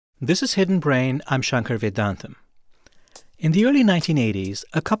This is Hidden Brain. I'm Shankar Vedantam. In the early 1980s,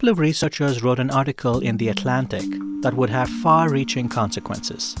 a couple of researchers wrote an article in The Atlantic that would have far-reaching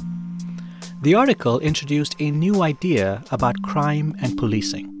consequences. The article introduced a new idea about crime and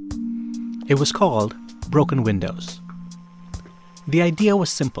policing. It was called broken windows. The idea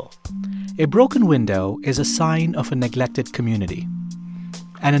was simple. A broken window is a sign of a neglected community.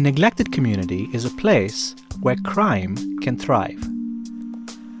 And a neglected community is a place where crime can thrive.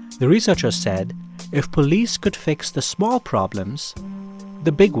 The researchers said if police could fix the small problems,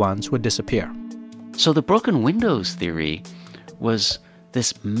 the big ones would disappear. So the broken windows theory was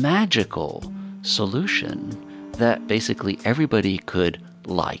this magical solution that basically everybody could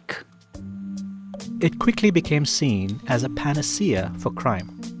like. It quickly became seen as a panacea for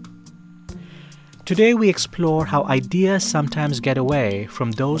crime. Today we explore how ideas sometimes get away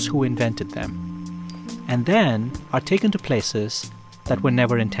from those who invented them and then are taken to places that were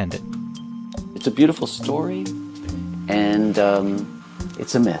never intended. It's a beautiful story, and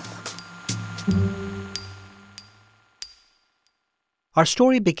it's a myth. Our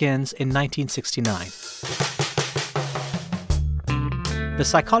story begins in 1969. The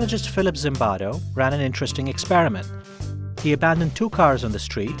psychologist Philip Zimbardo ran an interesting experiment. He abandoned two cars on the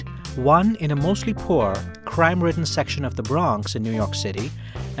street, one in a mostly poor, crime-ridden section of the Bronx in New York City,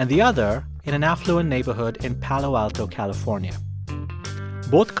 and the other in an affluent neighborhood in Palo Alto, California.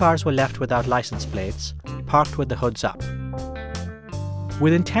 Both cars were left without license plates, parked with the hoods up.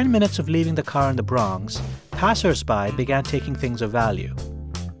 Within 10 minutes of leaving the car in the Bronx, passers-by began taking things of value.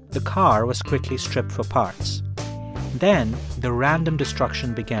 The car was quickly stripped for parts. Then, the random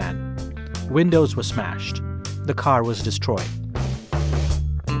destruction began. Windows were smashed. The car was destroyed.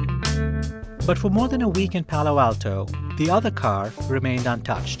 But for more than a week in Palo Alto, the other car remained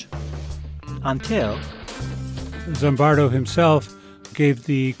untouched. Until Zimbardo himself gave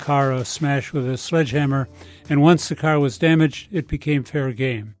the car a smash with a sledgehammer, and once the car was damaged, it became fair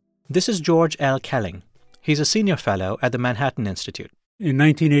game. This is George L. Kelling. He's a senior fellow at the Manhattan Institute. In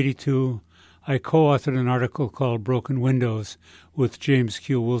 1982, I co-authored an article called Broken Windows with James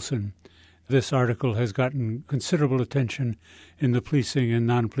Q. Wilson. This article has gotten considerable attention in the policing and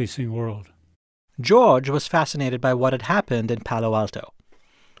non-policing world. George was fascinated by what had happened in Palo Alto.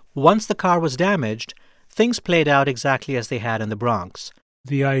 Once the car was damaged, things played out exactly as they had in the Bronx.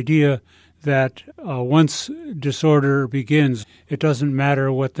 The idea that once disorder begins, it doesn't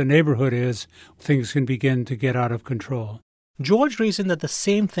matter what the neighborhood is, things can begin to get out of control. George reasoned that the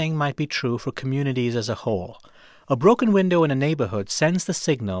same thing might be true for communities as a whole. A broken window in a neighborhood sends the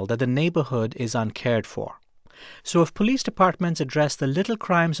signal that the neighborhood is uncared for. So if police departments address the little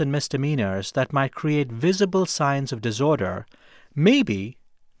crimes and misdemeanors that might create visible signs of disorder, maybe,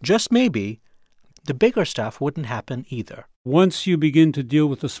 just maybe, the bigger stuff wouldn't happen either. Once you begin to deal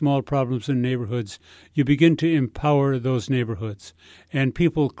with the small problems in neighborhoods, you begin to empower those neighborhoods. And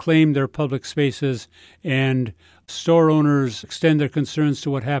people claim their public spaces, and store owners extend their concerns to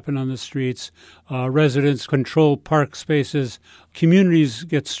what happened on the streets. Residents control park spaces. Communities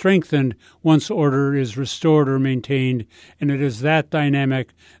get strengthened once order is restored or maintained, and it is that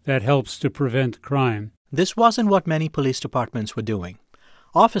dynamic that helps to prevent crime. This wasn't what many police departments were doing.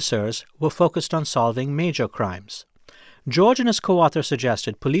 Officers were focused on solving major crimes. George and his co-author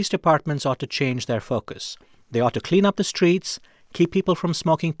suggested police departments ought to change their focus. They ought to clean up the streets, keep people from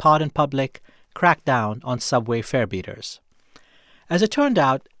smoking pot in public, crack down on subway fare beaters. As it turned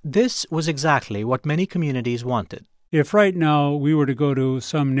out, this was exactly what many communities wanted. If right now we were to go to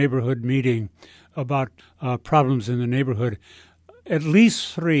some neighborhood meeting about problems in the neighborhood, at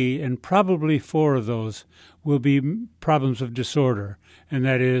least 3 and probably 4 of those will be problems of disorder, and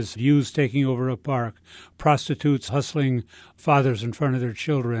that is youths taking over a park, prostitutes hustling fathers in front of their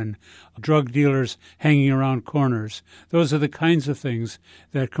children, drug dealers hanging around corners. Those are the kinds of things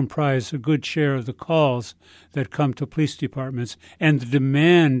that comprise a good share of the calls that come to police departments and the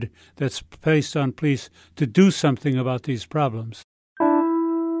demand that's placed on police to do something about these problems.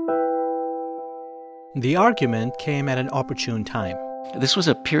 The argument came at an opportune time. This was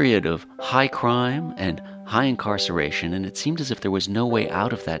a period of high crime and high incarceration, and it seemed as if there was no way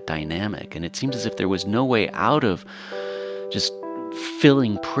out of that dynamic, and it seemed as if there was no way out of just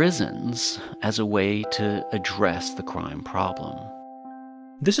filling prisons as a way to address the crime problem.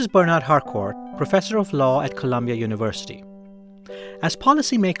 This is Bernard Harcourt, professor of law at Columbia University. As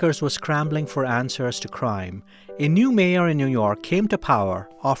policymakers were scrambling for answers to crime, a new mayor in New York came to power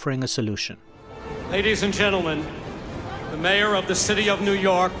offering a solution. Ladies and gentlemen, the mayor of the city of New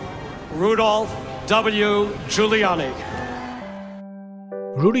York, Rudolph W. Giuliani.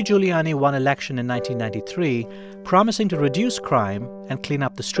 Rudy Giuliani won election in 1993, promising to reduce crime and clean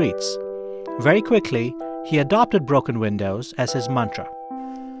up the streets. Very quickly, he adopted broken windows as his mantra.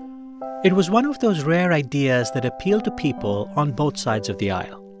 It was one of those rare ideas that appealed to people on both sides of the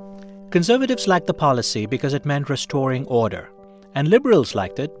aisle. Conservatives liked the policy because it meant restoring order. And liberals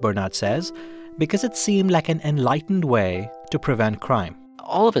liked it, Bernard says, because it seemed like an enlightened way to prevent crime.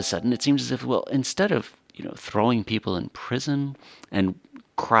 All of a sudden, it seems as if, well, instead of, throwing people in prison and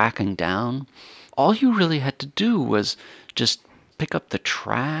cracking down, all you really had to do was just pick up the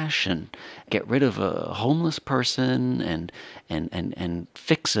trash and get rid of a homeless person and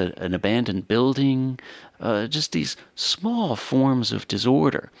fix an abandoned building, just these small forms of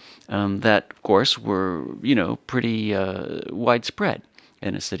disorder that, of course, were, pretty widespread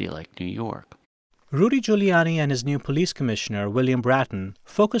in a city like New York. Rudy Giuliani and his new police commissioner, William Bratton,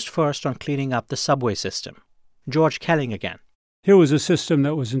 focused first on cleaning up the subway system. George Kelling again. Here was a system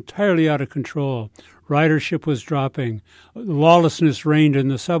that was entirely out of control. Ridership was dropping. Lawlessness reigned in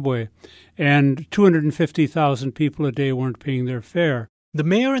the subway. And 250,000 people a day weren't paying their fare. The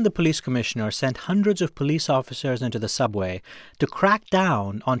mayor and the police commissioner sent hundreds of police officers into the subway to crack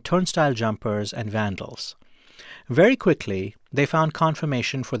down on turnstile jumpers and vandals. Very quickly, they found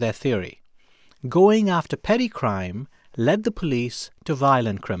confirmation for their theory. Going after petty crime led the police to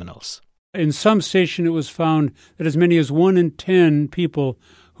violent criminals. In some station, it was found that as many as 1 in 10 people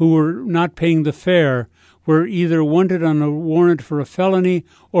who were not paying the fare were either wanted on a warrant for a felony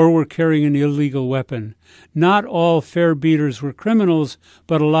or were carrying an illegal weapon. Not all fare beaters were criminals,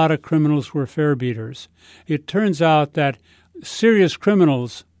 but a lot of criminals were fare beaters. It turns out that serious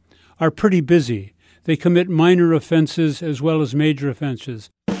criminals are pretty busy. They commit minor offenses as well as major offenses.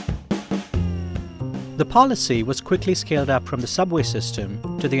 The policy was quickly scaled up from the subway system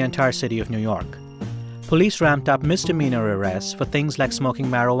to the entire city of New York. Police ramped up misdemeanor arrests for things like smoking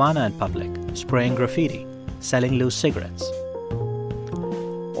marijuana in public, spraying graffiti, selling loose cigarettes.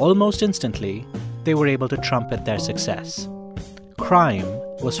 Almost instantly, they were able to trumpet their success. Crime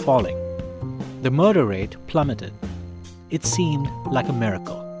was falling. The murder rate plummeted. It seemed like a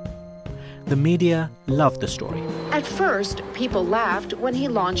miracle. The media loved the story. At first, people laughed when he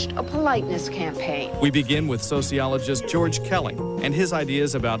launched a politeness campaign. We begin with sociologist George Kelling and his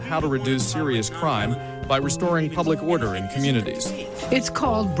ideas about how to reduce serious crime by restoring public order in communities. It's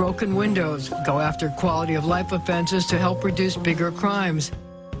called Broken Windows. Go after quality of life offenses to help reduce bigger crimes.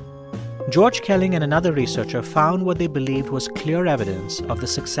 George Kelling and another researcher found what they believed was clear evidence of the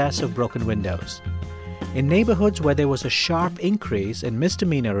success of broken windows. In neighborhoods where there was a sharp increase in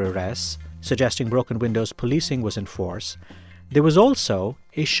misdemeanor arrests, suggesting broken windows policing was in force, there was also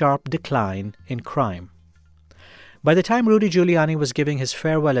a sharp decline in crime. By the time Rudy Giuliani was giving his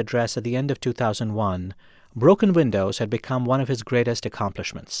farewell address at the end of 2001, broken windows had become one of his greatest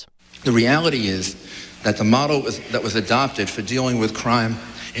accomplishments. The reality is that the model that was adopted for dealing with crime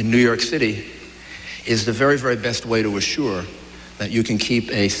in New York City is the very, very best way to assure that you can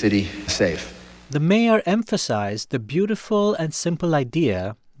keep a city safe. The mayor emphasized the beautiful and simple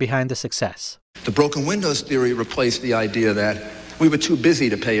idea behind the success. The broken windows theory replaced the idea that we were too busy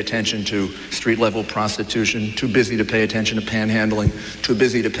to pay attention to street-level prostitution, too busy to pay attention to panhandling, too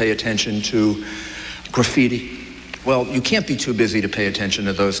busy to pay attention to graffiti. Well, you can't be too busy to pay attention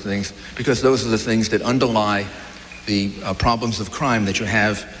to those things because those are the things that underlie the problems of crime that you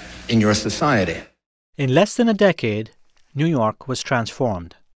have in your society. In less than a decade, New York was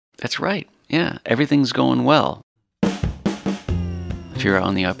transformed. That's right. Yeah, everything's going well. If you're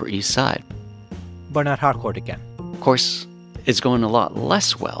on the Upper East Side. Bernard Harcourt again. Of course, it's going a lot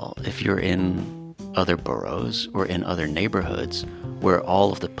less well if you're in other boroughs or in other neighborhoods where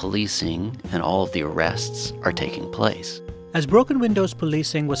all of the policing and all of the arrests are taking place. As broken windows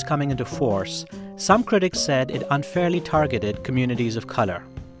policing was coming into force, some critics said it unfairly targeted communities of color.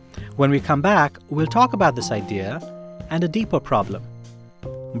 When we come back, we'll talk about this idea and a deeper problem.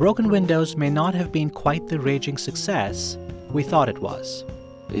 Broken windows may not have been quite the raging success we thought it was.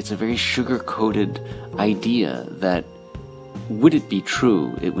 It's a very sugar-coated idea that, would it be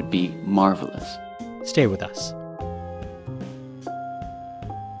true, it would be marvelous. Stay with us.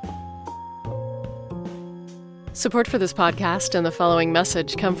 Support for this podcast and the following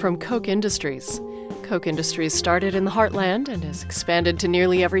message come from Koch Industries. Koch Industries started in the heartland and has expanded to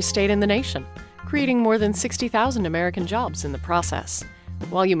nearly every state in the nation, creating more than 60,000 American jobs in the process.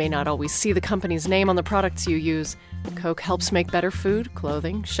 While you may not always see the company's name on the products you use, Koch helps make better food,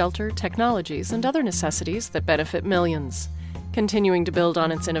 clothing, shelter, technologies, and other necessities that benefit millions, continuing to build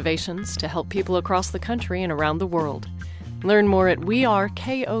on its innovations to help people across the country and around the world. Learn more at wearekoch.com.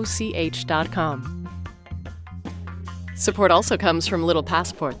 Support also comes from Little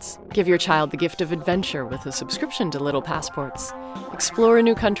Passports. Give your child the gift of adventure with a subscription to Little Passports. Explore a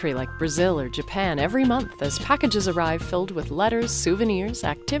new country like Brazil or Japan every month as packages arrive filled with letters, souvenirs,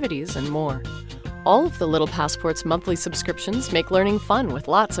 activities, and more. All of the Little Passports monthly subscriptions make learning fun with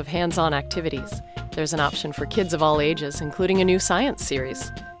lots of hands-on activities. There's an option for kids of all ages, including a new science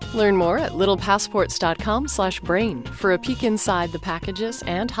series. Learn more at littlepassports.com/brain for a peek inside the packages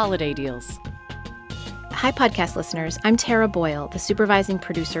and holiday deals. Hi, podcast listeners. I'm Tara Boyle, the supervising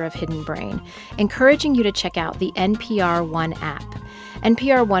producer of Hidden Brain, encouraging you to check out the NPR One app.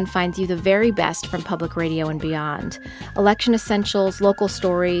 NPR One finds you the very best from public radio and beyond. Election essentials, local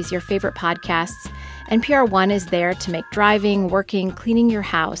stories, your favorite podcasts. NPR One is there to make driving, working, cleaning your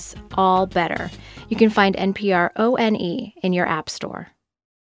house all better. You can find NPR ONE in your app store.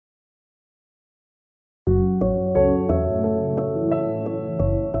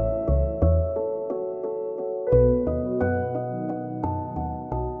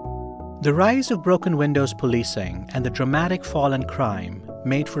 The rise of broken windows policing and the dramatic fall in crime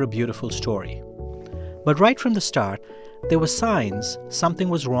made for a beautiful story. But right from the start, there were signs something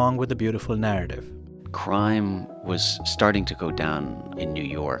was wrong with the beautiful narrative. Crime was starting to go down in New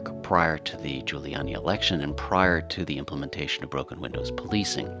York prior to the Giuliani election and prior to the implementation of broken windows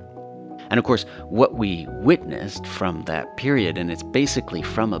policing. And of course, what we witnessed from that period, and it's basically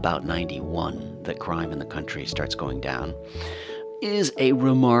from about 91 that crime in the country starts going down, is a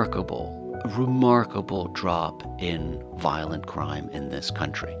remarkable drop in violent crime in this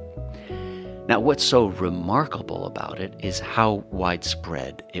country. Now, what's so remarkable about it is how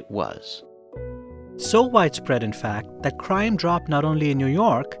widespread it was. So widespread, in fact, that crime dropped not only in New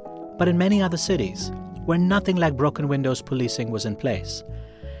York, but in many other cities, where nothing like broken windows policing was in place.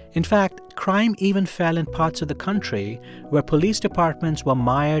 In fact, crime even fell in parts of the country where police departments were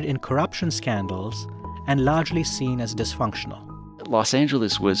mired in corruption scandals and largely seen as dysfunctional. Los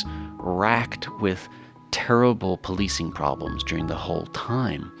Angeles was racked with terrible policing problems during the whole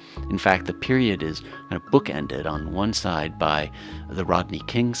time. In fact, the period is kind of bookended on one side by the Rodney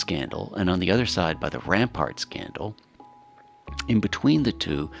King scandal and on the other side by the Rampart scandal. In between the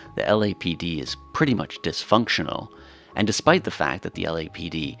two, the LAPD is pretty much dysfunctional. And despite the fact that the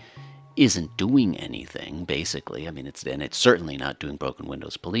LAPD isn't doing anything, basically, it's certainly not doing broken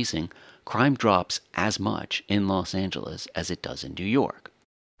windows policing, crime drops as much in Los Angeles as it does in New York.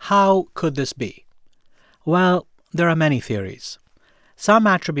 How could this be? Well, there are many theories. Some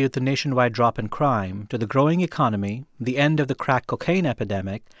attribute the nationwide drop in crime to the growing economy, the end of the crack cocaine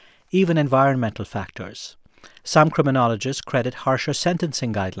epidemic, even environmental factors. Some criminologists credit harsher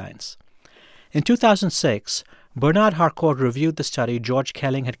sentencing guidelines. In 2006, Bernard Harcourt reviewed the study George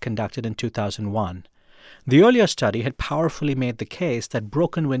Kelling had conducted in 2001. The earlier study had powerfully made the case that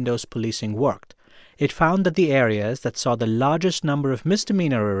broken windows policing worked. It found that the areas that saw the largest number of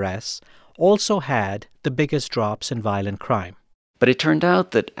misdemeanor arrests also had the biggest drops in violent crime. But it turned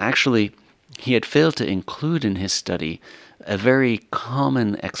out that actually he had failed to include in his study a very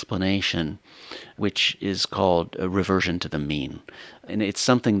common explanation, which is called a reversion to the mean. And it's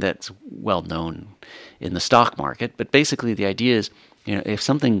something that's well known in the stock market, but basically the idea is, if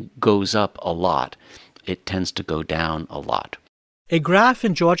something goes up a lot, it tends to go down a lot. A graph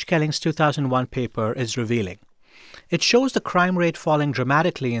in George Kelling's 2001 paper is revealing. It shows the crime rate falling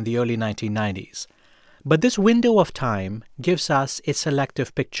dramatically in the early 1990s. But this window of time gives us a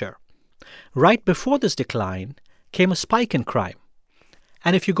selective picture. Right before this decline came a spike in crime.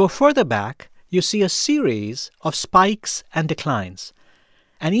 And if you go further back, you see a series of spikes and declines.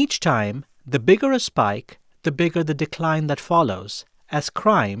 And each time, the bigger a spike, the bigger the decline that follows, as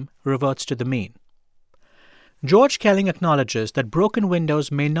crime reverts to the mean. George Kelling acknowledges that broken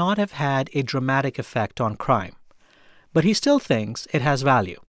windows may not have had a dramatic effect on crime, but he still thinks it has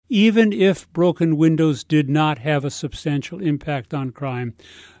value. Even if broken windows did not have a substantial impact on crime,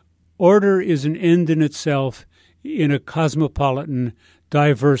 order is an end in itself in a cosmopolitan,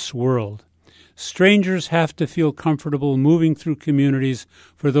 diverse world. Strangers have to feel comfortable moving through communities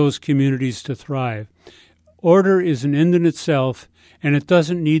for those communities to thrive. Order is an end in itself, and it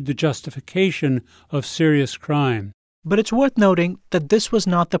doesn't need the justification of serious crime. But it's worth noting that this was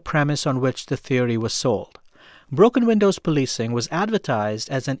not the premise on which the theory was sold. Broken windows policing was advertised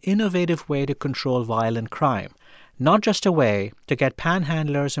as an innovative way to control violent crime, not just a way to get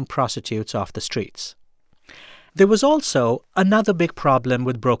panhandlers and prostitutes off the streets. There was also another big problem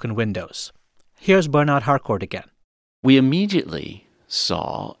with broken windows. Here's Bernard Harcourt again. We immediately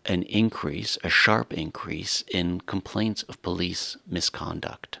saw an increase, a sharp increase in complaints of police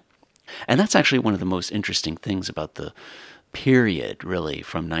misconduct. And that's actually one of the most interesting things about the period, really,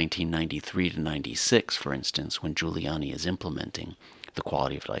 from 1993 to 96, for instance, when Giuliani is implementing the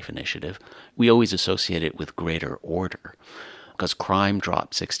Quality of Life Initiative, we always associate it with greater order because crime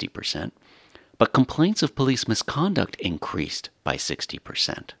dropped 60%, but complaints of police misconduct increased by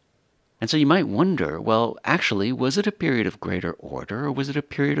 60%. And so you might wonder, well, actually, was it a period of greater order or was it a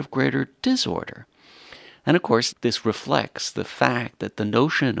period of greater disorder? And of course, this reflects the fact that the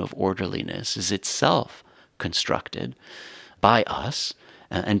notion of orderliness is itself constructed by us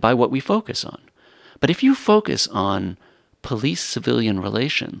and by what we focus on. But if you focus on police-civilian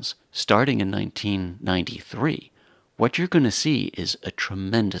relations starting in 1993, what you're going to see is a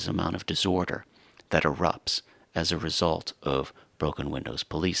tremendous amount of disorder that erupts as a result of broken windows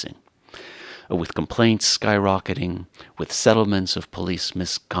policing. With complaints skyrocketing, with settlements of police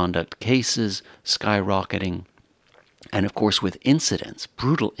misconduct cases skyrocketing, and of course with incidents,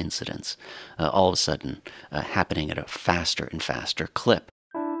 brutal incidents, all of a sudden happening at a faster and faster clip.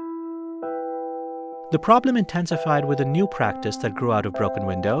 The problem intensified with a new practice that grew out of broken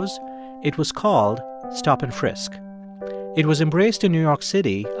windows. It was called stop and frisk. It was embraced in New York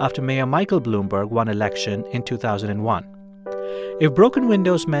City after Mayor Michael Bloomberg won election in 2001. If broken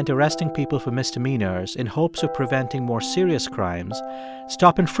windows meant arresting people for misdemeanors in hopes of preventing more serious crimes,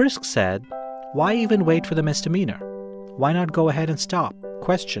 stop and frisk said, why even wait for the misdemeanor? Why not go ahead and stop,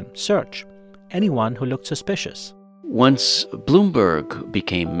 question, search anyone who looked suspicious? Once Bloomberg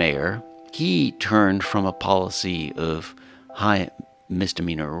became mayor, he turned from a policy of high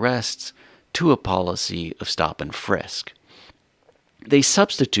misdemeanor arrests to a policy of stop and frisk. They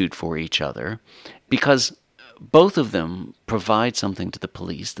substitute for each other because both of them provide something to the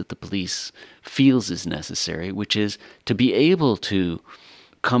police that the police feels is necessary, which is to be able to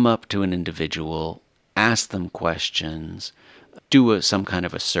come up to an individual, ask them questions, do some kind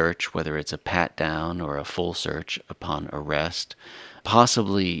of a search, whether it's a pat-down or a full search upon arrest,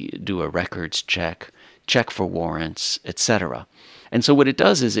 possibly do a records check, check for warrants, etc. And so what it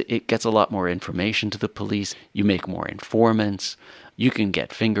does is it gets a lot more information to the police. You make more informants. You can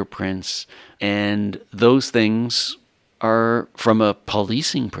get fingerprints. And those things are, from a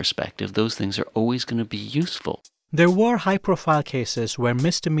policing perspective, those things are always going to be useful. There were high-profile cases where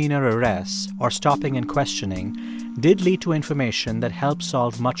misdemeanor arrests or stopping and questioning did lead to information that helped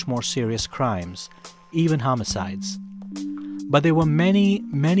solve much more serious crimes, even homicides. But there were many,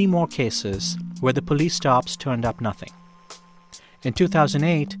 many more cases where the police stops turned up nothing. In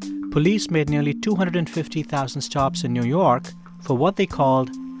 2008, police made nearly 250,000 stops in New York for what they called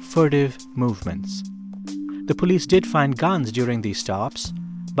furtive movements. The police did find guns during these stops,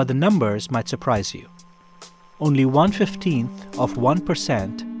 but the numbers might surprise you. Only 1/15 of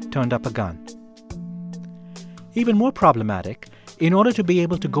 1% turned up a gun. Even more problematic, in order to be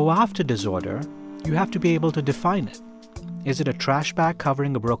able to go after disorder, you have to be able to define it. Is it a trash bag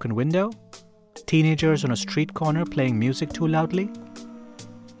covering a broken window? Teenagers on a street corner playing music too loudly?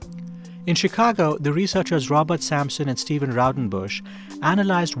 In Chicago, the researchers Robert Sampson and Stephen Raudenbush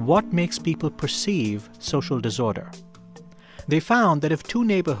analyzed what makes people perceive social disorder. They found that if two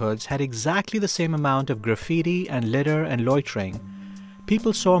neighborhoods had exactly the same amount of graffiti and litter and loitering,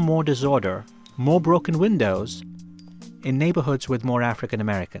 people saw more disorder, more broken windows, in neighborhoods with more African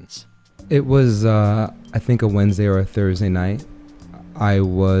Americans. It was, I think, a Wednesday or a Thursday night. I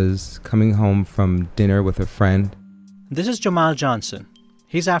was coming home from dinner with a friend. This is Jamal Johnson.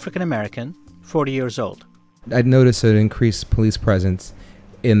 He's African American, 40 years old. I'd noticed an increased police presence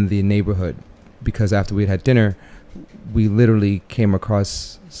in the neighborhood because after we'd had dinner, we literally came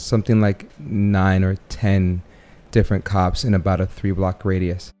across something like 9 or 10 different cops in about a 3-block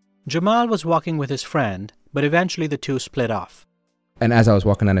radius. Jamal was walking with his friend, but eventually the two split off. And as I was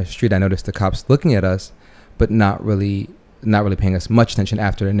walking down the street, I noticed the cops looking at us, but not really paying us much attention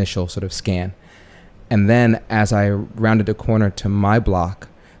after the initial sort of scan. And then as I rounded the corner to my block,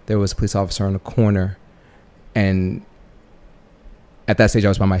 there was a police officer on the corner. And at that stage, I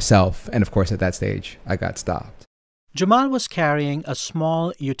was by myself. And of course, at that stage, I got stopped. Jamal was carrying a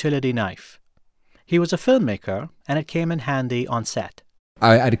small utility knife. He was a filmmaker, and it came in handy on set.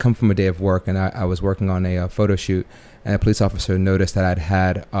 I'd come from a day of work, and I was working on a photo shoot, and a police officer noticed that I'd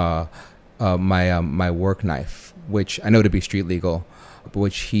had my work knife, which I know to be street legal, but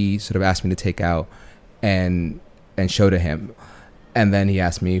which he sort of asked me to take out and show to him. And then he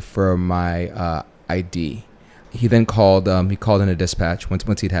asked me for my ID. He then called in a dispatch.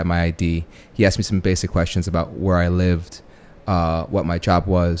 Once he'd had my ID, he asked me some basic questions about where I lived, what my job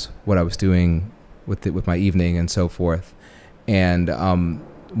was, what I was doing with my evening, and so forth. And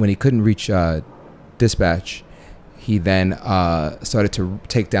when he couldn't reach dispatch, he then started to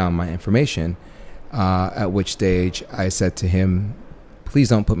take down my information at which stage I said to him, please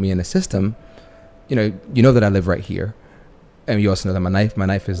don't put me in a system. You know that I live right here. And you also know that my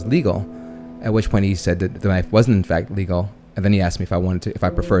knife is legal. At which point he said that the knife wasn't in fact legal. And then he asked me if I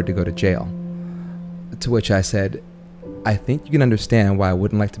preferred to go to jail. To which I said, I think you can understand why I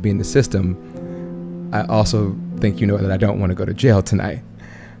wouldn't like to be in the system. I also think you know that I don't want to go to jail tonight.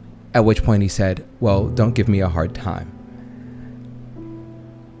 At which point he said, well, don't give me a hard time.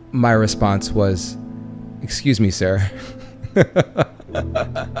 My response was, excuse me, sir.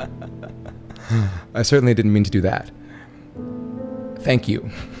 I certainly didn't mean to do that. Thank you.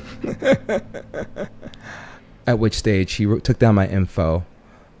 At which stage he took down my info,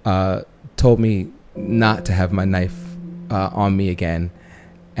 told me not to have my knife on me again,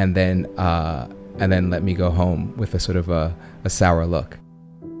 and then let me go home with a sort of a sour look.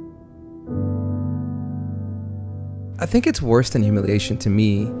 I think it's worse than humiliation to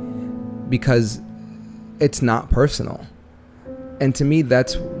me because it's not personal. And to me,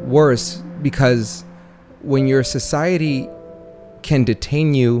 that's worse because when your society can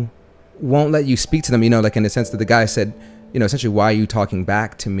detain you, won't let you speak to them, like in the sense that the guy said, essentially, why are you talking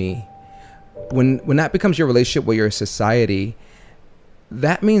back to me? When that becomes your relationship with your society,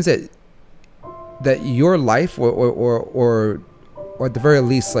 that means that your life or at the very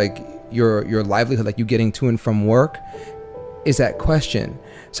least, like your livelihood, like you getting to and from work, is at question.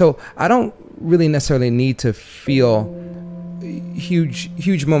 So I don't really necessarily need to feel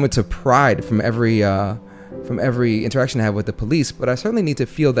huge moments of pride from every interaction I have with the police, but I certainly need to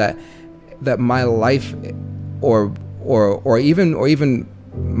feel that my life or even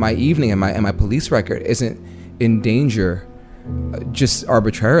my evening and my police record isn't in danger just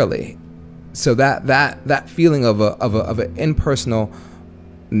arbitrarily. So that feeling of an impersonal,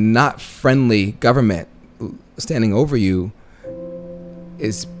 not friendly government standing over you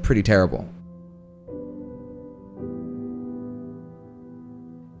is pretty terrible.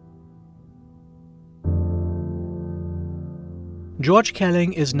 George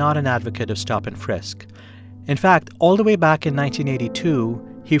Kelling is not an advocate of stop and frisk. In fact, all the way back in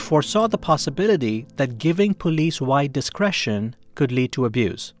 1982, he foresaw the possibility that giving police wide discretion could lead to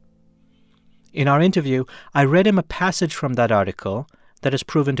abuse. In our interview, I read him a passage from that article that has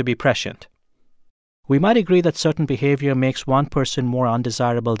proven to be prescient. We might agree that certain behavior makes one person more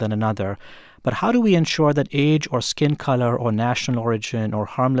undesirable than another, but how do we ensure that age or skin color or national origin or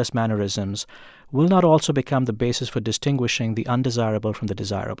harmless mannerisms will not also become the basis for distinguishing the undesirable from the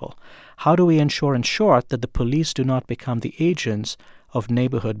desirable? How do we ensure, in short, that the police do not become the agents of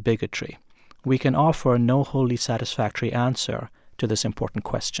neighborhood bigotry? We can offer no wholly satisfactory answer to this important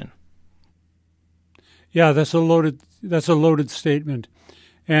question. Yeah, that's a loaded statement,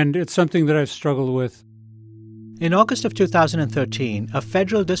 and it's something that I've struggled with. In August of 2013, a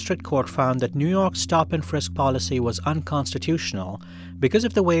federal district court found that New York's stop-and-frisk policy was unconstitutional because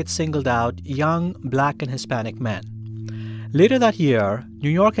of the way it singled out young Black and Hispanic men. Later that year, New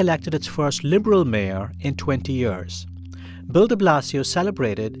York elected its first liberal mayor in 20 years. Bill de Blasio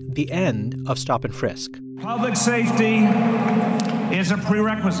celebrated the end of stop-and-frisk. Public safety is a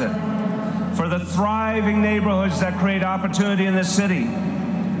prerequisite for the thriving neighborhoods that create opportunity in this city.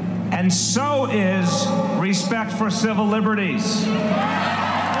 And so is respect for civil liberties.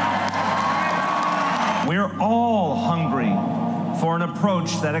 We're all hungry for an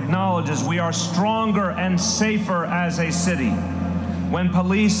approach that acknowledges we are stronger and safer as a city when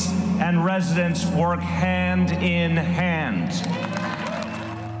police and residents work hand in hand.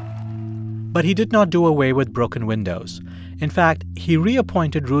 But he did not do away with broken windows. In fact, he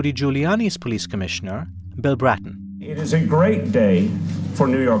reappointed Rudy Giuliani's police commissioner, Bill Bratton. It is a great day for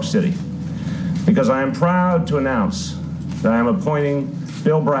New York City because I am proud to announce that I am appointing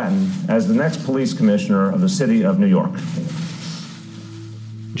Bill Bratton as the next police commissioner of the city of New York.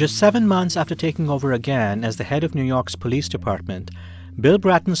 Just 7 months after taking over again as the head of New York's police department, Bill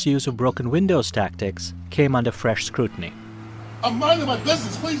Bratton's use of broken windows tactics came under fresh scrutiny. I'm minding my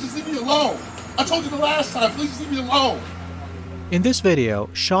business. Please just leave me alone. I told you the last time. Please just leave me alone. In this video,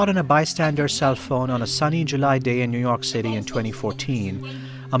 shot on a bystander's cell phone on a sunny July day in New York City in 2014,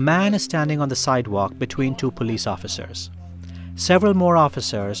 a man is standing on the sidewalk between two police officers. Several more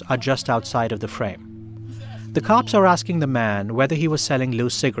officers are just outside of the frame. The cops are asking the man whether he was selling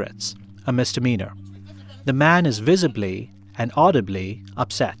loose cigarettes, a misdemeanor. The man is visibly and audibly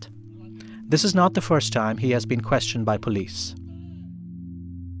upset. This is not the first time he has been questioned by police.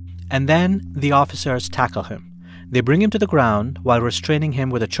 And then the officers tackle him. They bring him to the ground while restraining him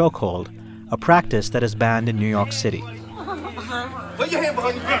with a chokehold, a practice that is banned in New York City. Put your hand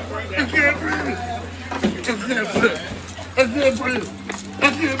behind your back. I can't breathe. I can't breathe. I can't breathe. I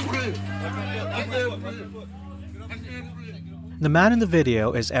can't breathe. The man in the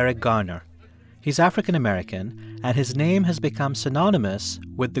video is Eric Garner. He's African American, and his name has become synonymous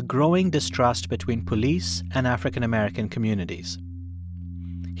with the growing distrust between police and African American communities.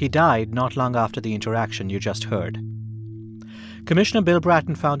 He died not long after the interaction you just heard. Commissioner Bill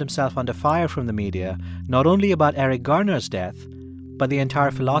Bratton found himself under fire from the media, not only about Eric Garner's death, but the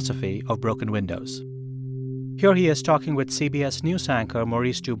entire philosophy of broken windows. Here he is talking with CBS News anchor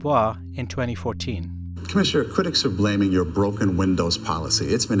Maurice Dubois in 2014. Commissioner, critics are blaming your broken windows policy.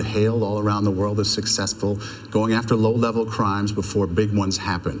 It's been hailed all around the world as successful, going after low-level crimes before big ones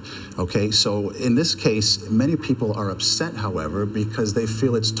happen. Okay, so in this case, many people are upset, however, because they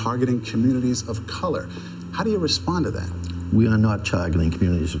feel it's targeting communities of color. How do you respond to that? We are not targeting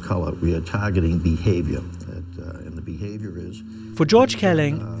communities of color. We are targeting behavior. And the behavior is... For George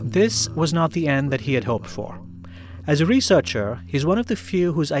Kelling, this was not the end that he had hoped for. As a researcher, he's one of the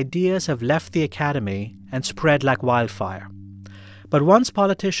few whose ideas have left the academy and spread like wildfire. But once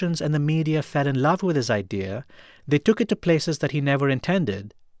politicians and the media fell in love with his idea, they took it to places that he never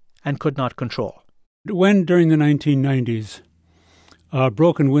intended and could not control. When, during the 1990s,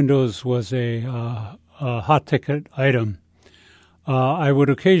 broken windows was a hot-ticket item, I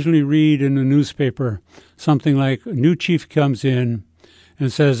would occasionally read in the newspaper something like, a new chief comes in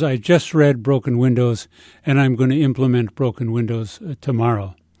and says, I just read Broken Windows, and I'm going to implement Broken Windows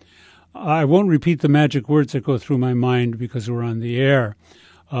tomorrow. I won't repeat the magic words that go through my mind because we're on the air,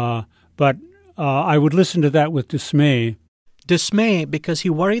 but I would listen to that with dismay. Dismay because he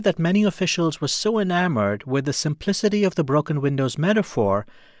worried that many officials were so enamored with the simplicity of the broken windows metaphor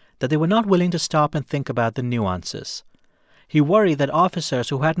that they were not willing to stop and think about the nuances. He worried that officers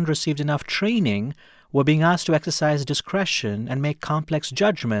who hadn't received enough training were being asked to exercise discretion and make complex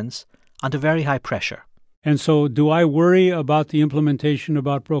judgments under very high pressure. And so do I worry about the implementation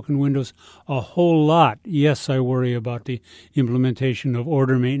about broken windows? A whole lot. Yes, I worry about the implementation of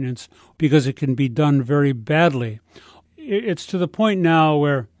order maintenance because it can be done very badly. It's to the point now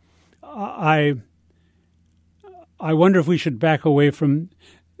where I wonder if we should back away from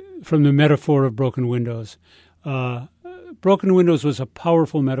the metaphor of broken windows. Broken windows was a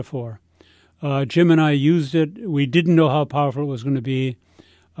powerful metaphor. Jim and I used it. We didn't know how powerful it was going to be.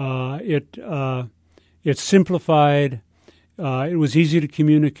 It simplified. It was easy to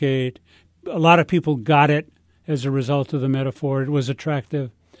communicate. A lot of people got it as a result of the metaphor. It was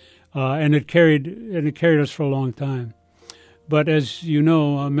attractive, and it carried us for a long time. But as you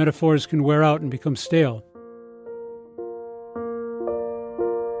know, metaphors can wear out and become stale.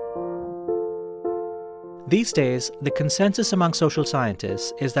 These days, the consensus among social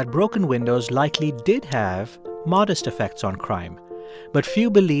scientists is that broken windows likely did have modest effects on crime, but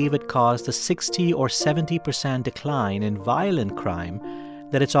few believe it caused the 60 or 70% decline in violent crime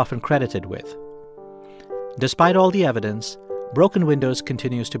that it's often credited with. Despite all the evidence, broken windows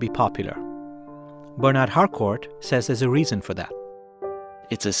continues to be popular. Bernard Harcourt says there's a reason for that.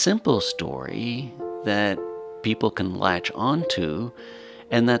 It's a simple story that people can latch onto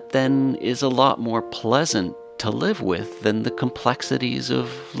and that then is a lot more pleasant to live with than the complexities of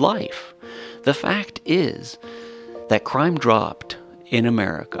life. The fact is that crime dropped in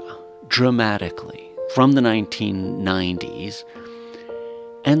America dramatically from the 1990s,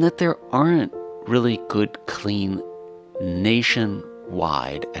 and that there aren't really good, clean,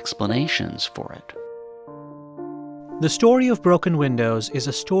 nationwide explanations for it. The story of broken windows is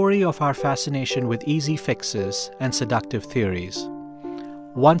a story of our fascination with easy fixes and seductive theories.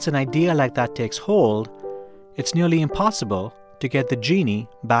 Once an idea like that takes hold, it's nearly impossible to get the genie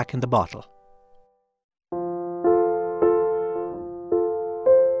back in the bottle.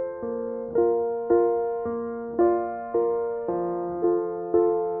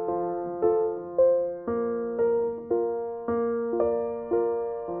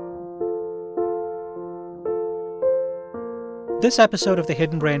 This episode of the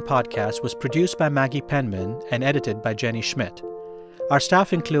Hidden Brain podcast was produced by Maggie Penman and edited by Jenny Schmidt. Our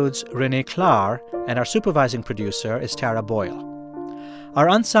staff includes Renee Klahr, and our supervising producer is Tara Boyle. Our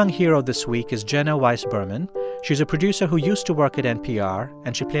unsung hero this week is Jenna Weiss-Berman. She's a producer who used to work at NPR,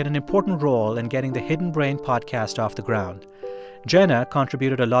 and she played an important role in getting the Hidden Brain podcast off the ground. Jenna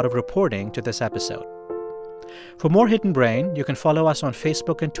contributed a lot of reporting to this episode. For more Hidden Brain, you can follow us on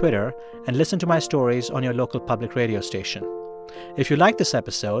Facebook and Twitter and listen to my stories on your local public radio station. If you like this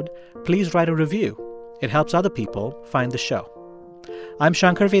episode, please write a review. It helps other people find the show. I'm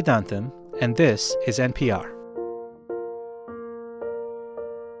Shankar Vedantam, and this is NPR.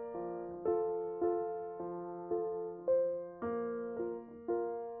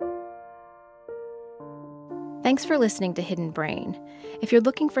 Thanks for listening to Hidden Brain. If you're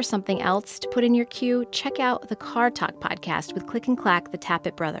looking for something else to put in your queue, check out the Car Talk podcast with Click and Clack, the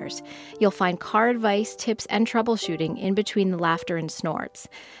Tappet brothers. You'll find car advice, tips, and troubleshooting in between the laughter and snorts.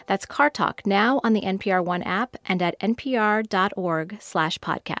 That's Car Talk, now on the NPR One app and at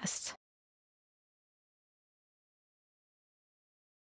npr.org/podcasts.